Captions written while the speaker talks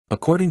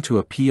According to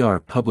a PR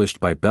published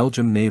by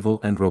Belgium Naval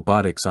and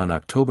Robotics on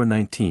October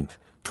 19,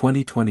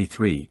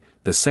 2023,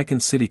 the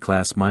second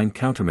City-class mine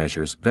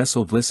countermeasures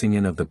vessel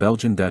Vlissingen of the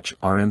Belgian-Dutch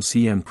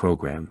RMCM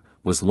program,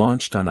 was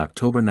launched on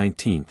October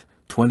 19,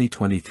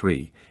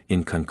 2023,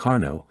 in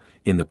Concarneau,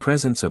 in the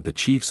presence of the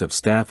Chiefs of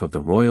Staff of the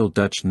Royal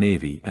Dutch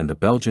Navy and the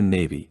Belgian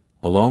Navy,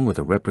 along with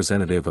a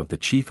representative of the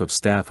Chief of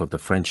Staff of the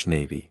French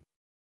Navy.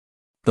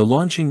 The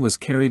launching was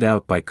carried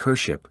out by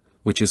Kership,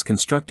 which is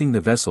constructing the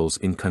vessels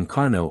in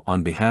Concarneau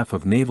on behalf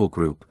of Naval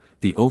Group,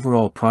 the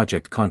overall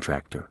project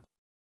contractor.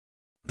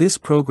 This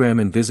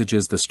program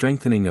envisages the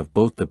strengthening of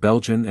both the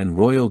Belgian and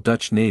Royal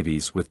Dutch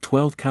navies with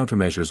 12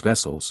 countermeasures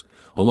vessels,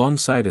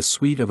 alongside a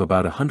suite of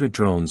about 100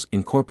 drones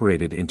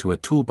incorporated into a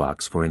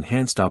toolbox for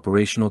enhanced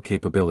operational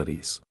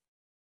capabilities.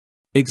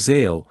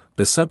 Exail,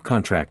 the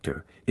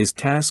subcontractor, is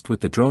tasked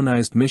with the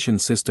dronized mission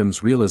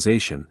system's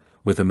realization,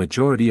 with a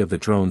majority of the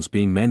drones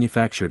being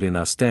manufactured in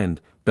Ostend,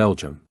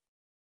 Belgium.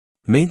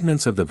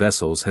 Maintenance of the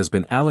vessels has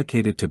been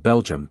allocated to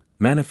Belgium,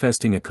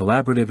 manifesting a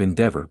collaborative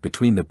endeavor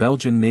between the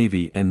Belgian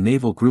Navy and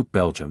Naval Group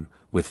Belgium,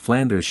 with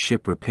Flanders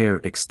Ship Repair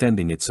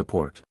extending its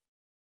support.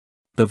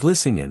 The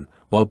Vlissingen,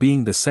 while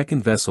being the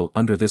second vessel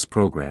under this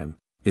program,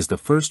 is the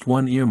first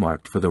one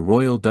earmarked for the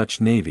Royal Dutch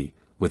Navy,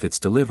 with its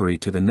delivery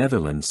to the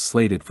Netherlands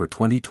slated for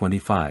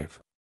 2025.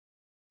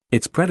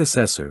 Its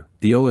predecessor,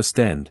 the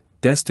Ostend,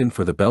 destined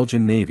for the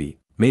Belgian Navy,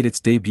 made its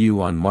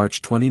debut on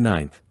March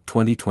 29,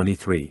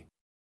 2023.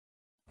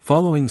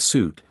 Following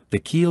suit, the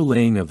keel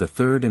laying of the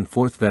third and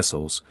fourth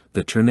vessels,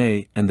 the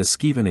Tournai and the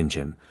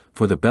Scheveningen,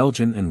 for the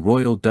Belgian and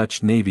Royal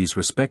Dutch navies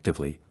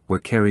respectively, were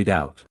carried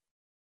out.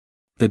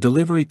 The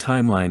delivery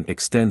timeline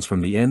extends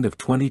from the end of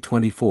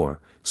 2024,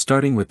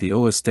 starting with the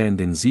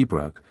Ostend in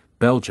Zeebrugge,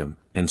 Belgium,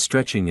 and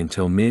stretching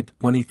until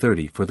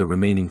mid-2030 for the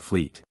remaining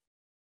fleet.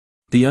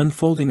 The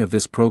unfolding of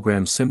this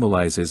program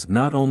symbolizes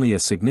not only a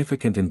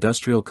significant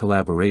industrial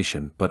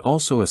collaboration but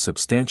also a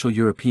substantial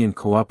European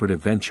cooperative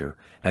venture,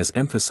 as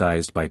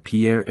emphasized by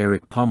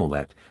Pierre-Eric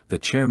Pommelet, the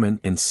chairman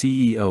and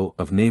CEO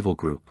of Naval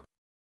Group.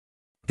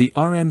 The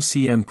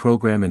RMCM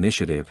program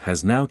initiative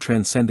has now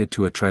transcended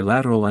to a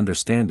trilateral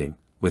understanding,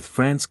 with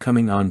France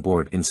coming on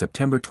board in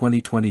September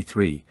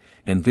 2023,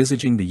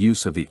 envisaging the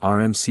use of the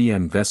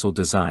RMCM vessel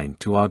design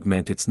to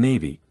augment its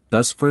navy,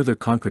 thus further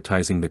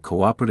concretizing the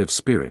cooperative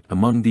spirit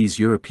among these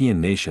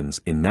European nations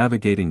in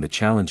navigating the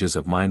challenges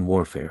of mine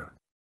warfare.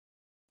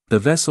 The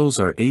vessels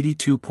are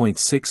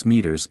 82.6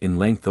 meters in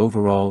length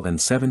overall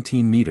and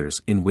 17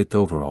 meters in width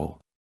overall.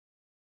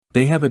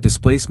 They have a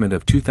displacement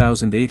of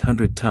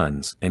 2,800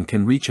 tons and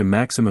can reach a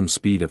maximum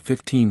speed of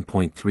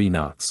 15.3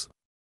 knots.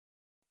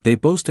 They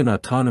boast an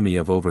autonomy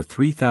of over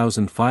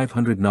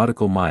 3,500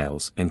 nautical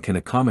miles and can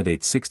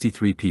accommodate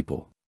 63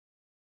 people.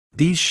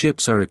 These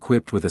ships are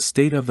equipped with a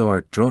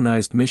state-of-the-art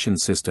dronized mission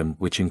system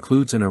which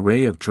includes an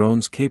array of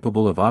drones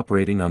capable of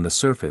operating on the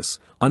surface,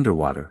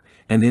 underwater,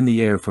 and in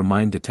the air for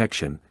mine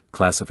detection,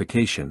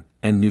 classification,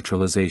 and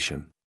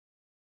neutralization.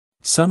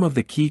 Some of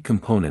the key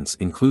components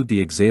include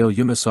the Exail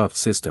Humasoft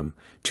system,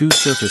 2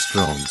 surface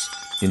drones,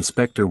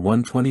 Inspector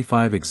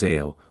 125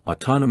 Exail,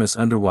 autonomous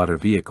underwater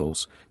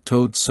vehicles,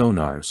 towed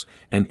sonars,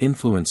 and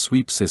influence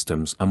sweep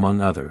systems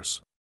among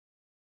others.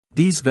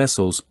 These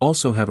vessels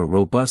also have a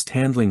robust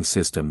handling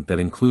system that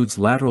includes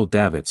lateral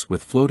davits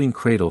with floating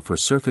cradle for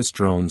surface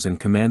drones and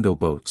commando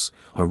boats,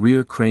 a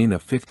rear crane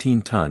of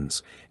 15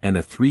 tons, and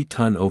a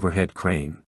 3-ton overhead crane.